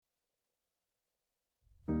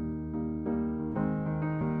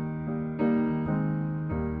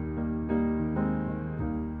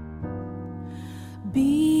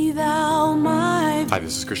Hi,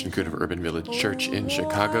 this is Christian Kuhn of Urban Village Church in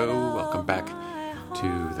Chicago. Welcome back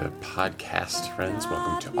to the podcast, friends.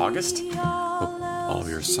 Welcome to August. Hope all of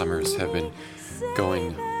your summers have been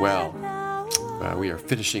going well. We are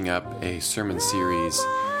finishing up a sermon series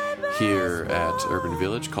here at Urban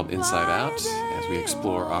Village called Inside Out, as we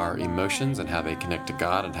explore our emotions and how they connect to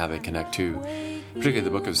God and how they connect to particularly the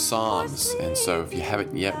book of Psalms. And so if you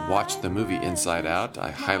haven't yet watched the movie Inside Out,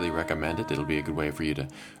 I highly recommend it. It'll be a good way for you to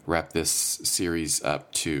wrap this series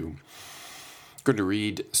up too. I'm going to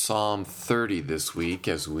read Psalm 30 this week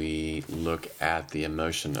as we look at the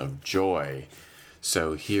emotion of joy.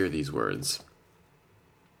 So hear these words.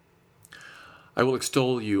 I will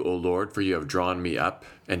extol you, O Lord, for you have drawn me up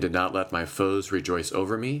and did not let my foes rejoice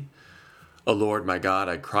over me. O Lord, my God,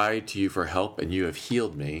 I cried to you for help and you have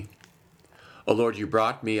healed me. O Lord, you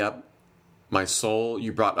brought up my soul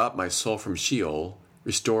from Sheol,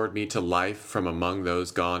 restored me to life from among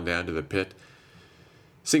those gone down to the pit.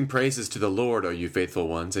 Sing praises to the Lord, O you faithful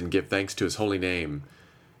ones, and give thanks to his holy name.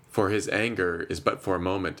 For his anger is but for a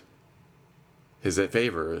moment. His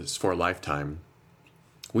favor is for a lifetime.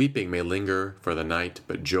 Weeping may linger for the night,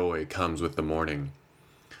 but joy comes with the morning.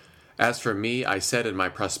 As for me, I said in my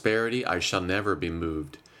prosperity, I shall never be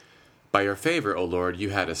moved. By your favor, O Lord, you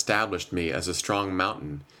had established me as a strong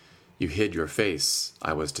mountain. You hid your face,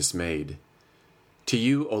 I was dismayed. To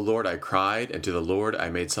you, O Lord, I cried, and to the Lord I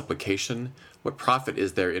made supplication. What profit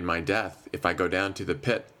is there in my death if I go down to the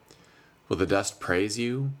pit? Will the dust praise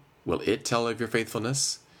you? Will it tell of your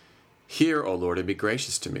faithfulness? Hear, O Lord, and be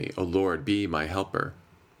gracious to me. O Lord, be my helper.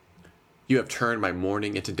 You have turned my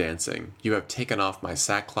mourning into dancing. You have taken off my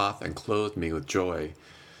sackcloth and clothed me with joy,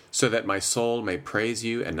 so that my soul may praise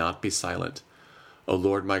you and not be silent. O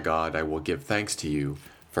Lord my God, I will give thanks to you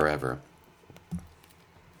forever.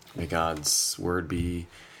 May God's word be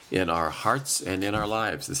in our hearts and in our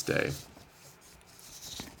lives this day.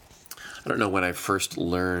 I don't know when I first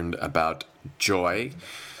learned about joy.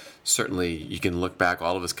 Certainly you can look back,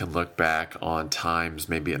 all of us can look back on times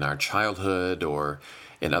maybe in our childhood or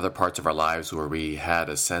in other parts of our lives where we had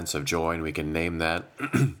a sense of joy, and we can name that.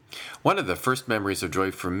 One of the first memories of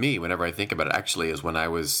joy for me, whenever I think about it, actually, is when I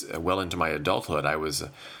was well into my adulthood. I was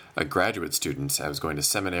a graduate student. I was going to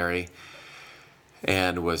seminary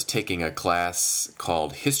and was taking a class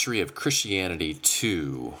called History of Christianity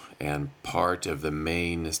II, and part of the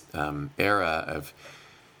main era of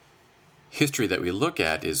history that we look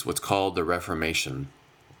at is what's called the Reformation,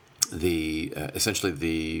 essentially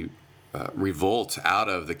the revolt out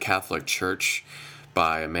of the Catholic Church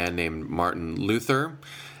by a man named Martin Luther,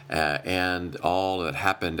 and all that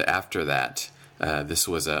happened after that. This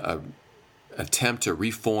was an attempt to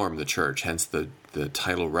reform the church, hence the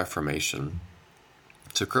title Reformation.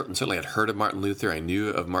 So certainly I'd heard of Martin Luther, I knew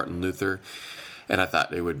of Martin Luther, and I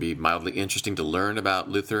thought it would be mildly interesting to learn about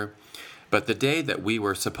Luther. But the day that we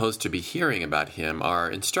were supposed to be hearing about him, our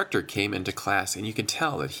instructor came into class, and you can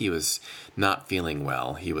tell that he was not feeling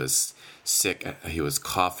well. He was sick, he was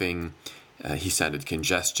coughing, he sounded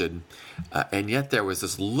congested, and yet there was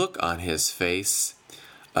this look on his face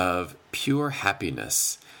of pure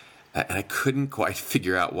happiness. And I couldn't quite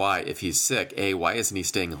figure out why. If he's sick, A, why isn't he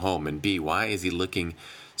staying home? And B, why is he looking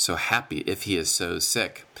so happy if he is so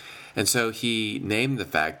sick? And so he named the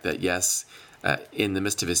fact that, yes, in the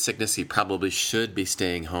midst of his sickness, he probably should be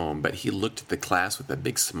staying home. But he looked at the class with a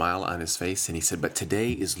big smile on his face, and he said, but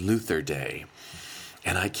today is Luther Day,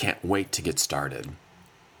 and I can't wait to get started.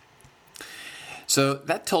 So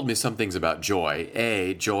that told me some things about joy.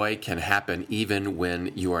 A, joy can happen even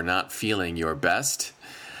when you are not feeling your best.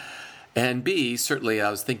 And B, certainly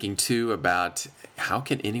I was thinking too about how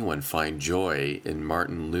can anyone find joy in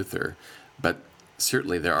Martin Luther? But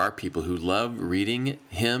certainly there are people who love reading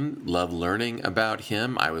him, love learning about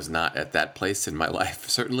him. I was not at that place in my life,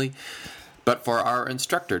 certainly. But for our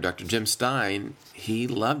instructor, Dr. Jim Stein, he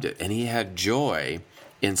loved it. And he had joy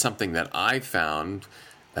in something that I found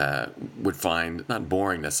would find not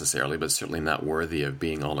boring necessarily, but certainly not worthy of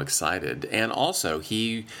being all excited. And also,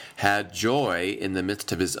 he had joy in the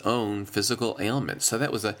midst of his own physical ailments. So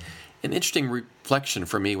that was an interesting reflection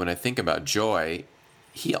for me when I think about joy.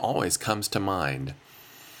 He always comes to mind.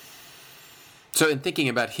 So in thinking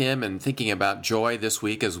about him and thinking about joy this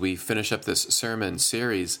week as we finish up this sermon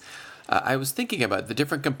series, I was thinking about the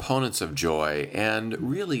different components of joy and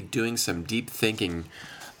really doing some deep thinking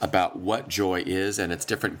about what joy is and its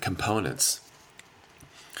different components.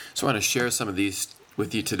 So I want to share some of these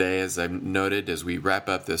with you today, as I've noted, as we wrap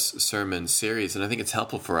up this sermon series. And I think it's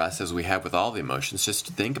helpful for us, as we have with all the emotions, just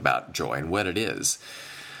to think about joy and what it is.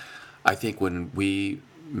 I think when we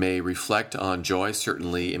may reflect on joy,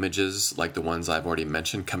 certainly images like the ones I've already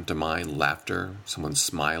mentioned come to mind. Laughter, someone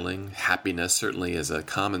smiling. Happiness certainly is a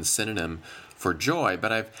common synonym for joy,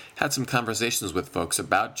 but I've had some conversations with folks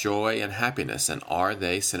about joy and happiness, and are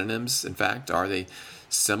they synonyms? In fact, are they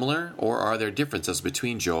similar, or are there differences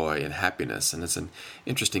between joy and happiness? And it's an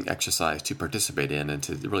interesting exercise to participate in and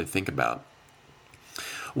to really think about.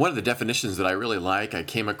 One of the definitions that I really like, I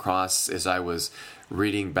came across as I was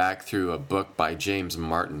reading back through a book by James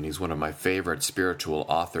Martin. He's one of my favorite spiritual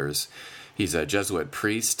authors. He's a Jesuit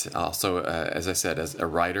priest, also, as I said, as a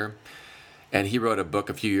writer. And he wrote a book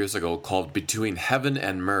a few years ago called Between Heaven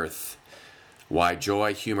and Mirth: Why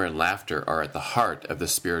Joy, Humor, and Laughter Are at the Heart of the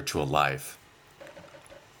Spiritual Life.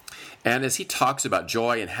 And as he talks about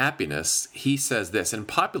joy and happiness, he says this: in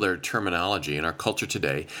popular terminology in our culture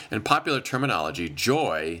today, in popular terminology,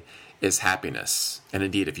 joy is happiness. And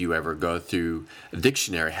indeed, if you ever go through a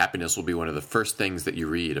dictionary, happiness will be one of the first things that you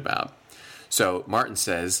read about. So Martin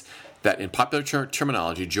says that in popular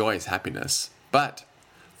terminology, joy is happiness. But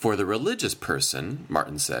for the religious person,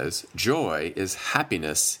 Martin says, joy is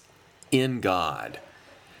happiness in God.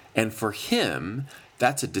 And for him,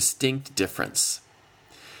 that's a distinct difference.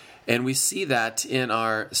 And we see that in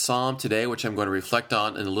our psalm today, which I'm going to reflect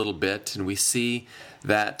on in a little bit. And we see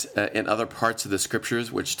that in other parts of the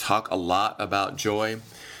scriptures, which talk a lot about joy.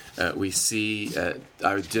 We see,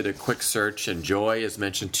 I did a quick search, and joy is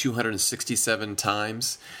mentioned 267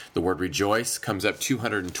 times. The word rejoice comes up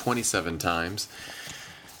 227 times.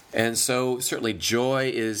 And so certainly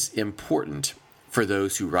joy is important for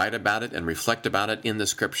those who write about it and reflect about it in the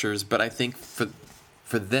scriptures. But I think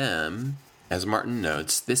for them, as Martin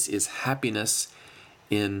notes, this is happiness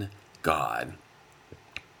in God.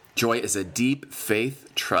 Joy is a deep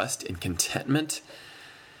faith, trust, and contentment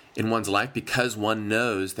in one's life because one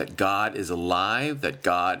knows that God is alive, that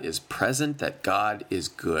God is present, that God is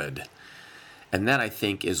good. And that, I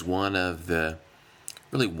think, is one of the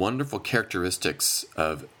really wonderful characteristics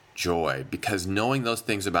of joy, because knowing those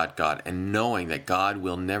things about God and knowing that God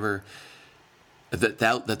will never,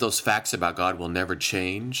 that those facts about God will never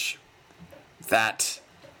change, that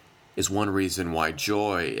is one reason why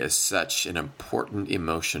joy is such an important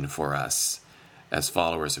emotion for us as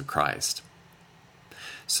followers of Christ.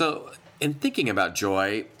 So, in thinking about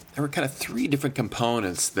joy, there were kind of three different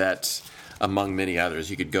components that, among many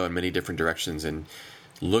others, you could go in many different directions in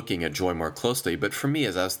looking at joy more closely. But for me,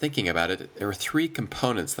 as I was thinking about it, there were three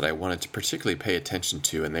components that I wanted to particularly pay attention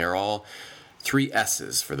to, and they are all three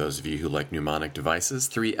S's for those of you who like mnemonic devices,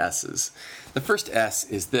 three S's. The first S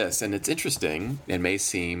is this, and it's interesting and may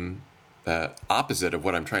seem opposite of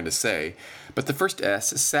what I'm trying to say, but the first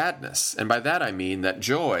S is sadness. And by that I mean that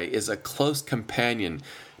joy is a close companion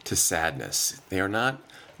to sadness. They are not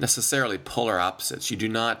necessarily polar opposites. You do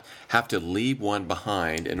not have to leave one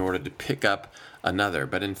behind in order to pick up another,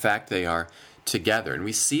 but in fact they are together. And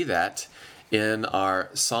we see that in our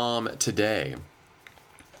psalm today.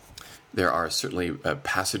 There are certainly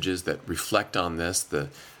passages that reflect on this. The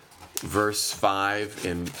verse 5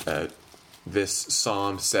 in this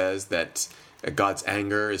psalm says that God's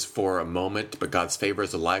anger is for a moment, but God's favor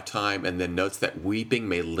is a lifetime, and then notes that weeping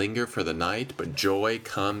may linger for the night, but joy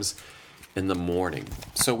comes in the morning.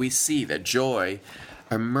 So we see that joy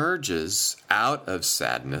emerges out of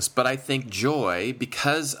sadness, but I think joy,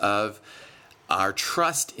 because of our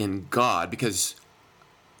trust in God, because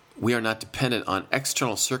we are not dependent on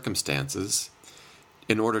external circumstances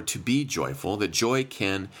in order to be joyful, that joy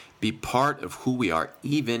can be part of who we are,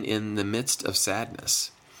 even in the midst of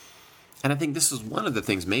sadness. And I think this is one of the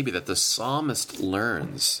things maybe that the psalmist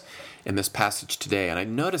learns in this passage today. And I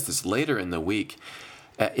noticed this later in the week.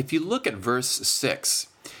 If you look at verse 6,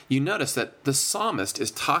 you notice that the psalmist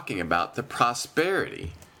is talking about the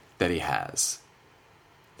prosperity that he has.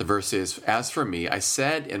 The verse is, "As for me, I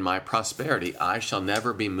said in my prosperity, I shall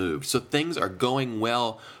never be moved." So things are going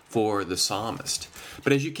well for the psalmist.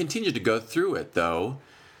 But as you continue to go through it, though,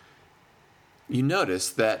 you notice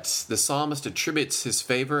that the psalmist attributes his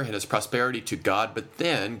favor and his prosperity to God, but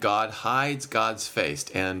then God hides God's face,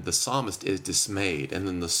 and the psalmist is dismayed. And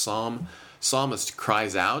then the psalmist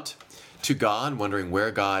cries out to God, wondering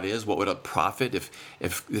where God is. What would it profit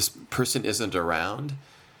if this person isn't around?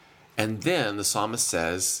 And then the psalmist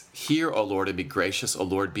says, "Hear, O Lord, and be gracious. O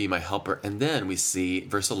Lord, be my helper." And then we see,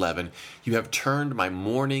 verse 11, "You have turned my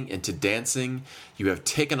mourning into dancing. You have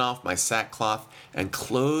taken off my sackcloth and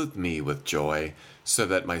clothed me with joy, so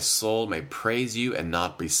that my soul may praise you and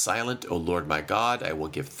not be silent. O Lord, my God, I will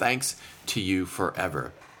give thanks to you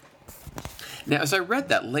forever." Now, as I read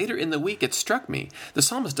that later in the week, it struck me. The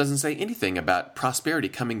psalmist doesn't say anything about prosperity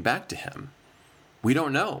coming back to him. We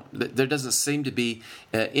don't know. There doesn't seem to be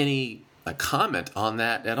any comment on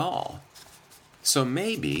that at all. So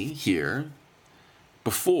maybe here,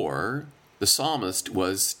 before, the psalmist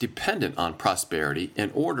was dependent on prosperity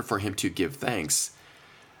in order for him to give thanks.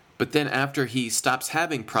 But then after he stops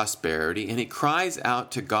having prosperity and he cries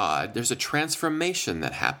out to God, there's a transformation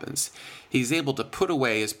that happens. He's able to put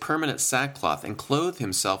away his permanent sackcloth and clothe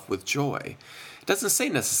himself with joy. It doesn't say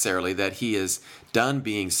necessarily that he is done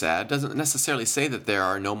being sad. It doesn't necessarily say that there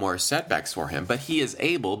are no more setbacks for him. But he is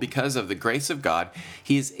able, because of the grace of God,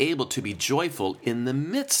 he is able to be joyful in the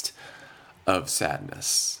midst of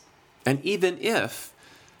sadness. And even if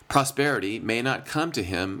prosperity may not come to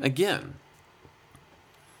him again.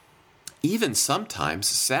 Even sometimes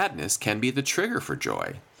sadness can be the trigger for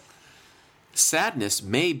joy. Sadness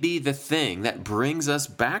may be the thing that brings us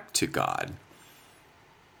back to God,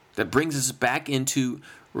 that brings us back into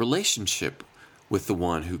relationship with the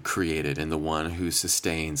one who created and the one who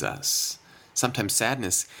sustains us. Sometimes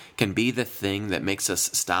sadness can be the thing that makes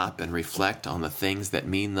us stop and reflect on the things that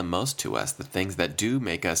mean the most to us, the things that do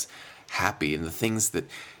make us happy, and the things that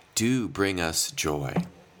do bring us joy.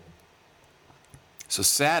 So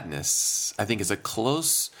sadness, I think, is a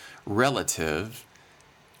close relative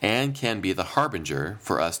and can be the harbinger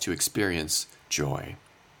for us to experience joy.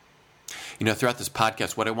 Throughout this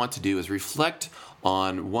podcast, what I want to do is reflect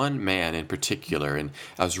on one man in particular, and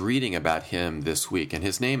I was reading about him this week, and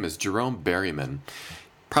his name is Jerome Berryman.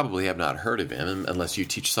 Probably have not heard of him unless you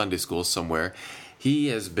teach Sunday school somewhere. He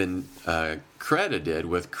has been credited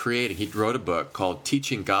with he wrote a book called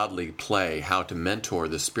Teaching Godly Play, How to Mentor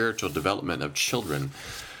the Spiritual Development of Children.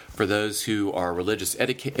 For those who are religious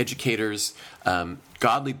educators,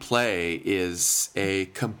 godly play is a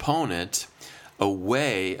component, a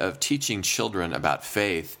way of teaching children about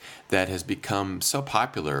faith that has become so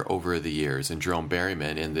popular over the years. And Jerome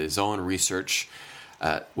Berryman, in his own research,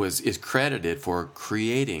 is credited for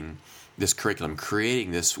creating this curriculum,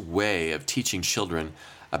 creating this way of teaching children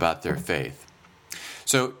about their faith.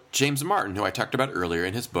 So James Martin, who I talked about earlier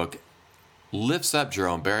in his book, lifts up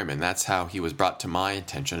Jerome Berryman. That's how he was brought to my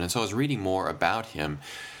attention. And so I was reading more about him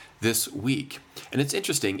this week. And it's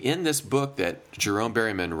interesting, in this book that Jerome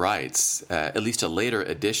Berryman writes, at least a later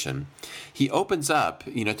edition, he opens up,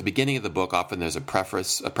 at the beginning of the book, often there's a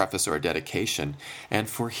preface or a dedication. And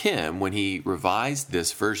for him, when he revised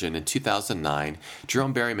this version in 2009,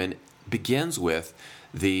 Jerome Berryman begins with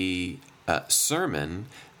the sermon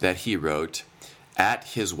that he wrote at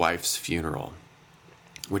his wife's funeral,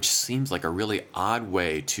 which seems like a really odd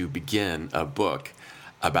way to begin a book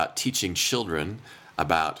about teaching children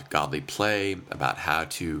about godly play, about how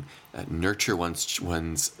to nurture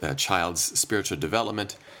one's child's spiritual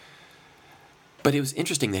development. But it was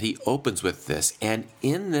interesting that he opens with this, and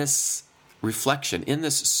in this reflection, in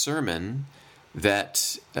this sermon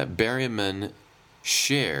that Berryman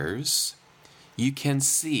shares, you can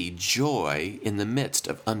see joy in the midst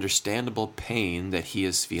of understandable pain that he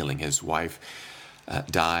is feeling. His wife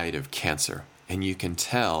died of cancer, and you can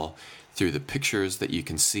tell through the pictures that you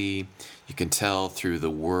can see, you can tell through the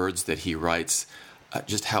words that he writes,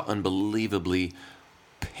 just how unbelievably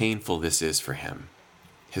painful this is for him,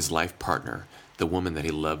 his life partner, the woman that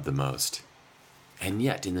he loved the most. And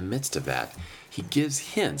yet, in the midst of that, he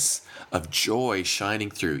gives hints of joy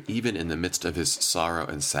shining through, even in the midst of his sorrow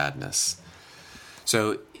and sadness.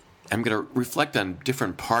 So I'm going to reflect on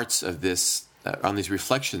different parts of this, on these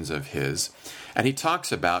reflections of his. And he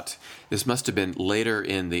talks about, this must have been later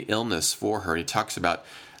in the illness for her, he talks about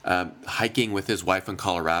hiking with his wife in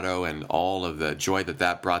Colorado and all of the joy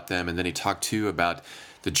that brought them. And then he talked too about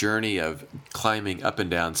the journey of climbing up and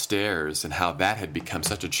down stairs and how that had become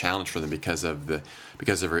such a challenge for them because of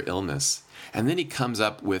her illness. And then he comes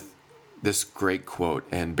up with this great quote,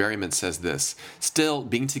 and Berryman says this: "Still,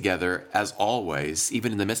 being together, as always,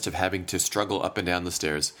 even in the midst of having to struggle up and down the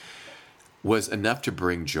stairs, was enough to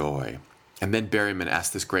bring joy." And then Berryman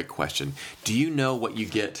asked this great question: do you know what you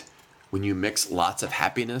get when you mix lots of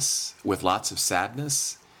happiness with lots of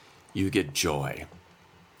sadness? You get joy.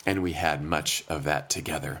 And we had much of that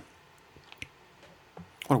together.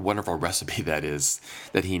 What a wonderful recipe that is,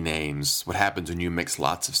 that he names. What happens when you mix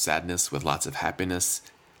lots of sadness with lots of happiness?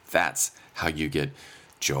 That's how you get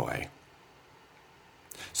joy.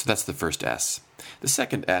 So that's the first S. The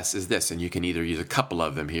second S is this, and you can either use a couple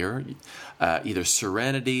of them here, either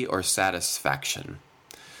serenity or satisfaction.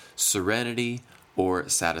 Serenity or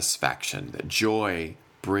satisfaction. That joy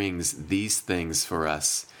brings these things for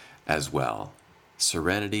us as well.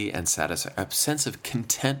 Serenity and satisfaction, a sense of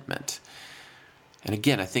contentment. And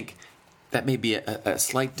again, I think that may be a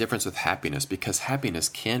slight difference with happiness, because happiness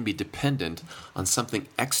can be dependent on something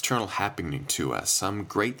external happening to us, some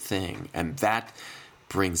great thing, and that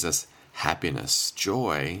brings us happiness.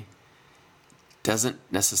 Joy doesn't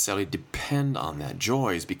necessarily depend on that.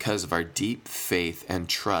 Joy is because of our deep faith and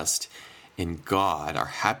trust in God, our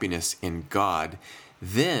happiness in God.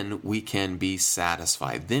 Then we can be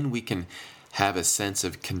satisfied. Then we can have a sense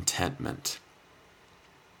of contentment.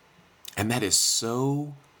 And that is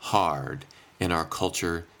so hard in our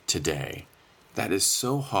culture today. That is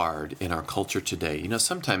so hard in our culture today. You know,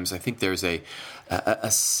 sometimes I think there's a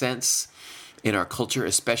sense in our culture,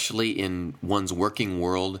 especially in one's working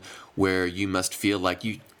world, where you must feel like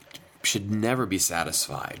you should never be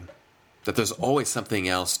satisfied, that there's always something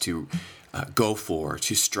else to go for,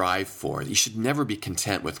 to strive for. You should never be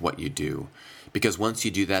content with what you do, because once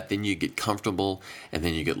you do that, then you get comfortable, and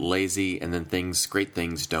then you get lazy, and then great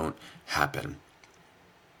things don't happen.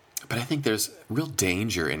 But I think there's real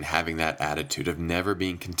danger in having that attitude of never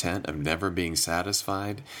being content, of never being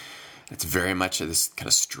satisfied. It's very much this kind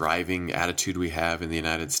of striving attitude we have in the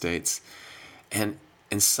United States. And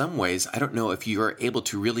in some ways, I don't know if you are able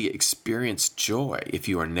to really experience joy if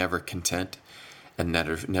you are never content and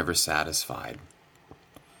never satisfied.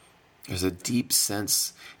 There's a deep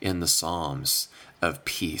sense in the Psalms of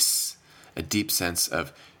peace, a deep sense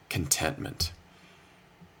of contentment.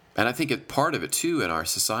 And I think part of it, too, in our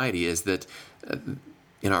society is that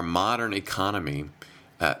in our modern economy,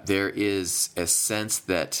 there is a sense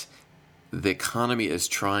that the economy is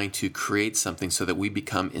trying to create something so that we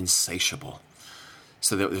become insatiable,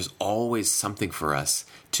 so that there's always something for us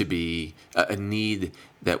to be, a need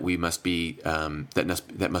that we must be,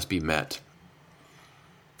 that must be met.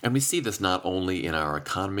 And we see this not only in our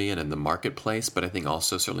economy and in the marketplace, but I think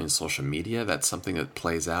also certainly in social media. That's something that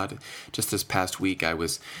plays out. Just this past week, I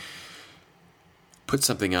put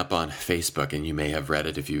something up on Facebook, and you may have read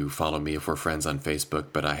it if you follow me, if we're friends on Facebook,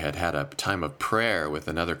 but I had a time of prayer with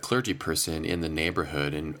another clergy person in the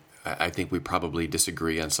neighborhood, and I think we probably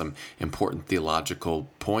disagree on some important theological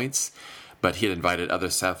points, but he had invited other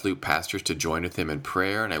South Loop pastors to join with him in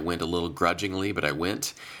prayer, and I went a little grudgingly, but I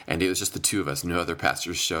went, and it was just the two of us. No other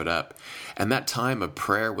pastors showed up. And that time of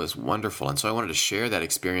prayer was wonderful, and so I wanted to share that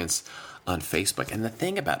experience on Facebook. And the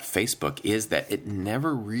thing about Facebook is that it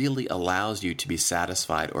never really allows you to be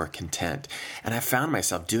satisfied or content. And I found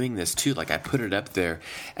myself doing this too. Like I put it up there,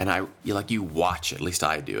 and you watch it. At least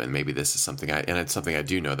I do. And maybe this is something it's something I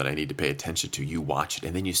do know that I need to pay attention to. You watch it,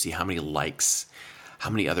 and then you see how many likes,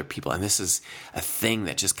 how many other people. And this is a thing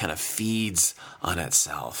that just kind of feeds on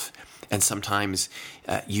itself. And sometimes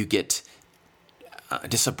you get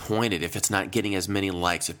disappointed if it's not getting as many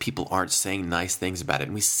likes, if people aren't saying nice things about it.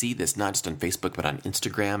 And we see this not just on Facebook, but on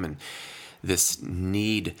Instagram, and this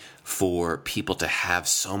need for people to have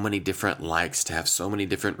so many different likes, to have so many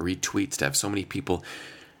different retweets, to have so many people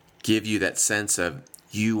give you that sense of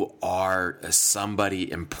you are somebody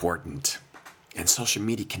important. And social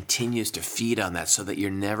media continues to feed on that so that you're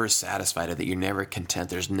never satisfied, or that you're never content.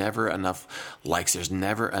 There's never enough likes. There's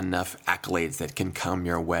never enough accolades that can come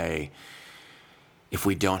your way if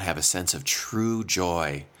we don't have a sense of true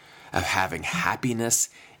joy, of having happiness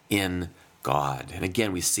in God. And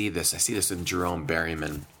again, I see this in Jerome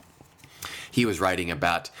Berryman. He was writing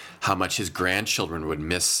about how much his grandchildren would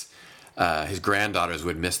miss, his granddaughters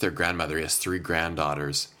would miss their grandmother. He has 3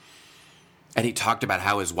 granddaughters. And he talked about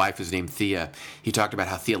how his wife is named Thea. He talked about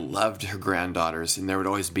how Thea loved her granddaughters, and there would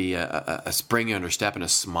always be a spring in her step and a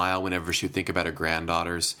smile whenever she would think about her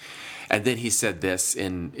granddaughters. And then he said this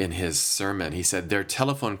in his sermon. He said, their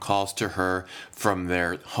telephone calls to her from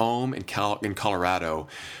their home in Colorado,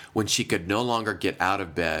 when she could no longer get out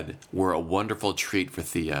of bed, were a wonderful treat for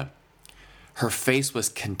Thea. Her face was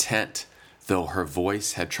content, though her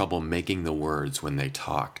voice had trouble making the words when they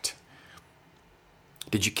talked.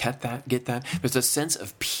 Did you get that? There's a sense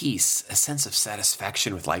of peace, a sense of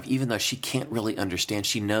satisfaction with life, even though she can't really understand.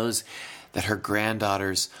 She knows that her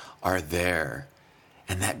granddaughters are there,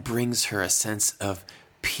 and that brings her a sense of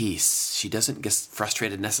peace. She doesn't get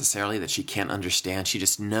frustrated necessarily that she can't understand. She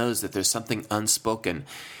just knows that there's something unspoken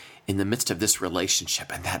in the midst of this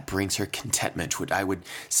relationship, and that brings her contentment, which I would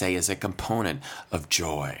say is a component of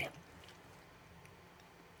joy.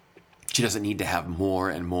 She doesn't need to have more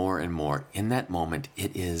and more and more. In that moment,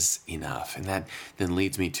 it is enough. And that then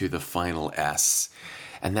leads me to the final S,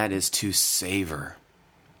 and that is to savor.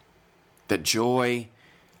 That joy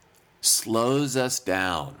slows us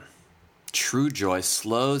down. True joy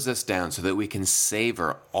slows us down so that we can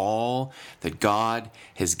savor all that God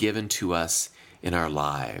has given to us in our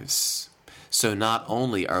lives. So not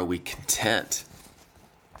only are we content,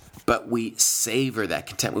 but we savor that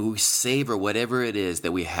contentment. We savor whatever it is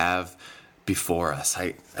that we have before us.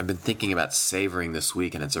 I've been thinking about savoring this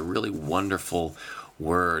week, and it's a really wonderful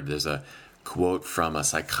word. There's a quote from a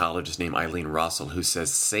psychologist named Eileen Russell who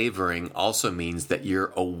says, savoring also means that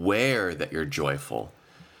you're aware that you're joyful,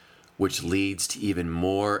 which leads to even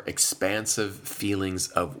more expansive feelings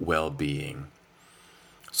of well-being.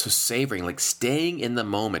 So savoring, like staying in the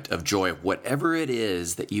moment of joy, whatever it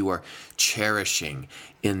is that you are cherishing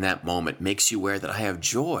in that moment, makes you aware that I have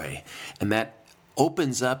joy. And that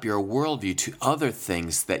opens up your worldview to other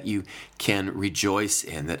things that you can rejoice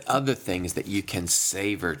in, that other things that you can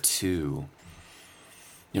savor too.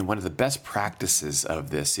 One of the best practices of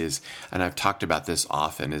this is, and I've talked about this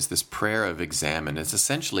often, is this prayer of examine. It's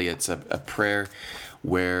a prayer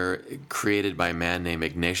created by a man named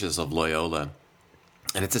Ignatius of Loyola.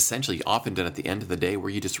 And it's essentially often done at the end of the day where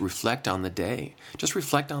you just reflect on the day. Just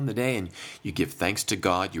reflect on the day and you give thanks to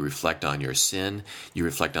God. You reflect on your sin. You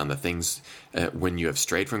reflect on the things when you have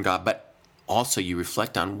strayed from God. But also you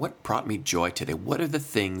reflect on what brought me joy today. What are the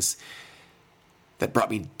things that brought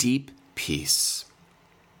me deep peace?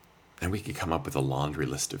 And we can come up with a laundry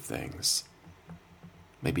list of things.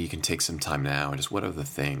 Maybe you can take some time now and just what are the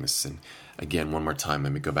things? And again, one more time,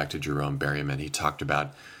 let me go back to Jerome Berryman. He talked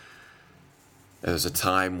about there was a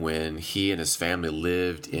time when he and his family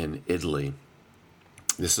lived in Italy.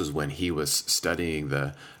 This is when he was studying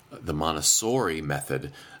the Montessori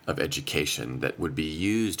method of education that would be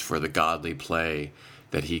used for the godly play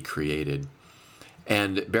that he created.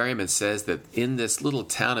 And Berryman says that in this little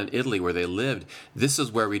town in Italy where they lived, this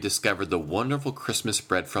is where we discovered the wonderful Christmas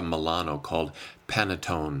bread from Milano called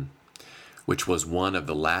panettone, which was one of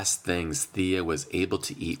the last things Thea was able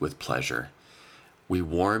to eat with pleasure. We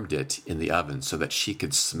warmed it in the oven so that she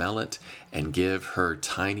could smell it and give her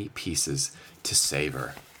tiny pieces to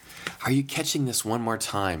savor. Are you catching this one more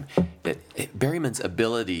time? That Berryman's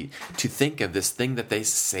ability to think of this thing that they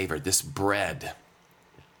savored, this bread,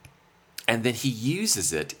 and then he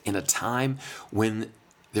uses it in a time when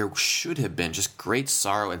there should have been just great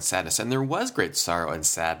sorrow and sadness. And there was great sorrow and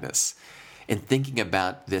sadness in thinking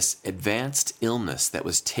about this advanced illness that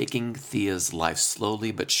was taking Thea's life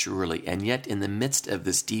slowly but surely. And yet in the midst of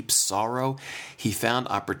this deep sorrow, he found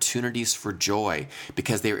opportunities for joy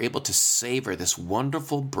because they were able to savor this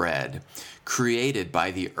wonderful bread created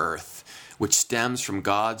by the earth, which stems from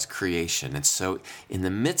God's creation. And so in the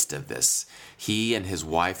midst of this, he and his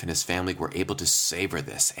wife and his family were able to savor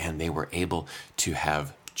this, and they were able to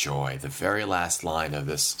have joy. The very last line of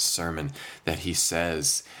this sermon that he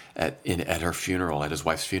says at her funeral, at his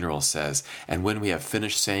wife's funeral, says, "And when we have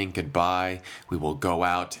finished saying goodbye, we will go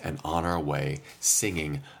out and on our way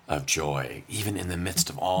singing of joy." Even in the midst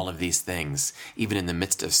of all of these things, even in the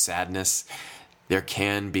midst of sadness, there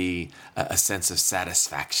can be a sense of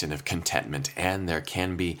satisfaction, of contentment, and there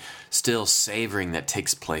can be still savoring that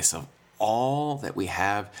takes place of all that we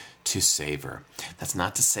have to savor. That's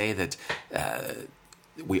not to say that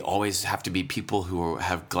we always have to be people who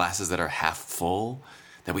have glasses that are half full,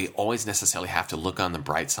 that we always necessarily have to look on the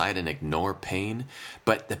bright side and ignore pain,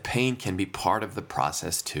 but the pain can be part of the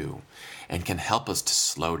process too, and can help us to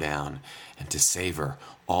slow down and to savor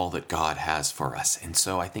all that God has for us. And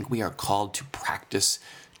so I think we are called to practice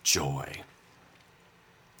joy.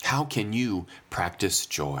 How can you practice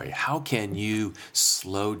joy? How can you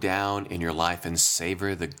slow down in your life and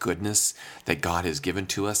savor the goodness that God has given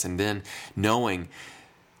to us, and then knowing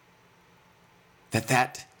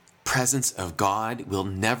that presence of God will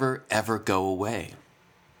never, ever go away,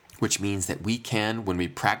 which means that we can, when we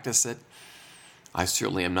practice it, I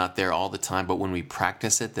certainly am not there all the time, but when we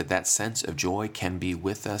practice it, that sense of joy can be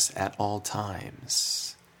with us at all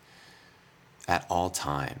times. At all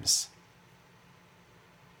times.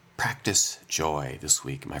 Practice joy this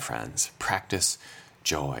week, my friends. Practice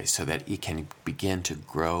joy so that it can begin to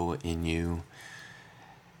grow in you,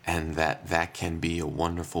 and that can be a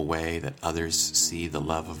wonderful way that others see the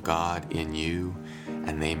love of God in you,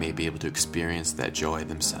 and they may be able to experience that joy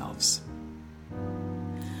themselves.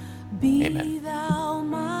 Amen.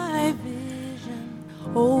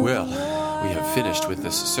 Well, we have finished with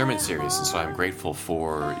this sermon series, and so I'm grateful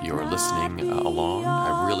for your listening along.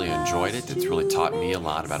 I really enjoyed it. It's really taught me a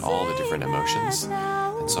lot about all the different emotions,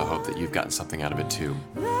 and so I hope that you've gotten something out of it too.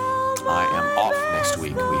 I am off next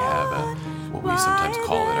week. We have what we sometimes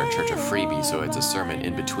call at our church a freebie, so it's a sermon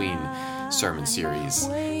in between sermon series.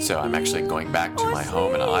 So I'm actually going back to my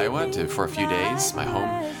home in Iowa for a few days, my home,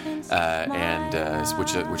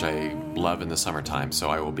 which I love in the summertime. So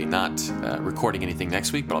I will be not recording anything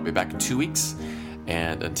next week, but I'll be back in 2 weeks.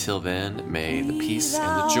 And until then, may the peace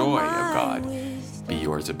and the joy of God be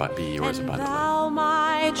yours abundantly.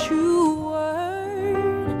 my true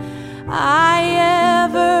word I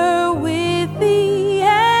ever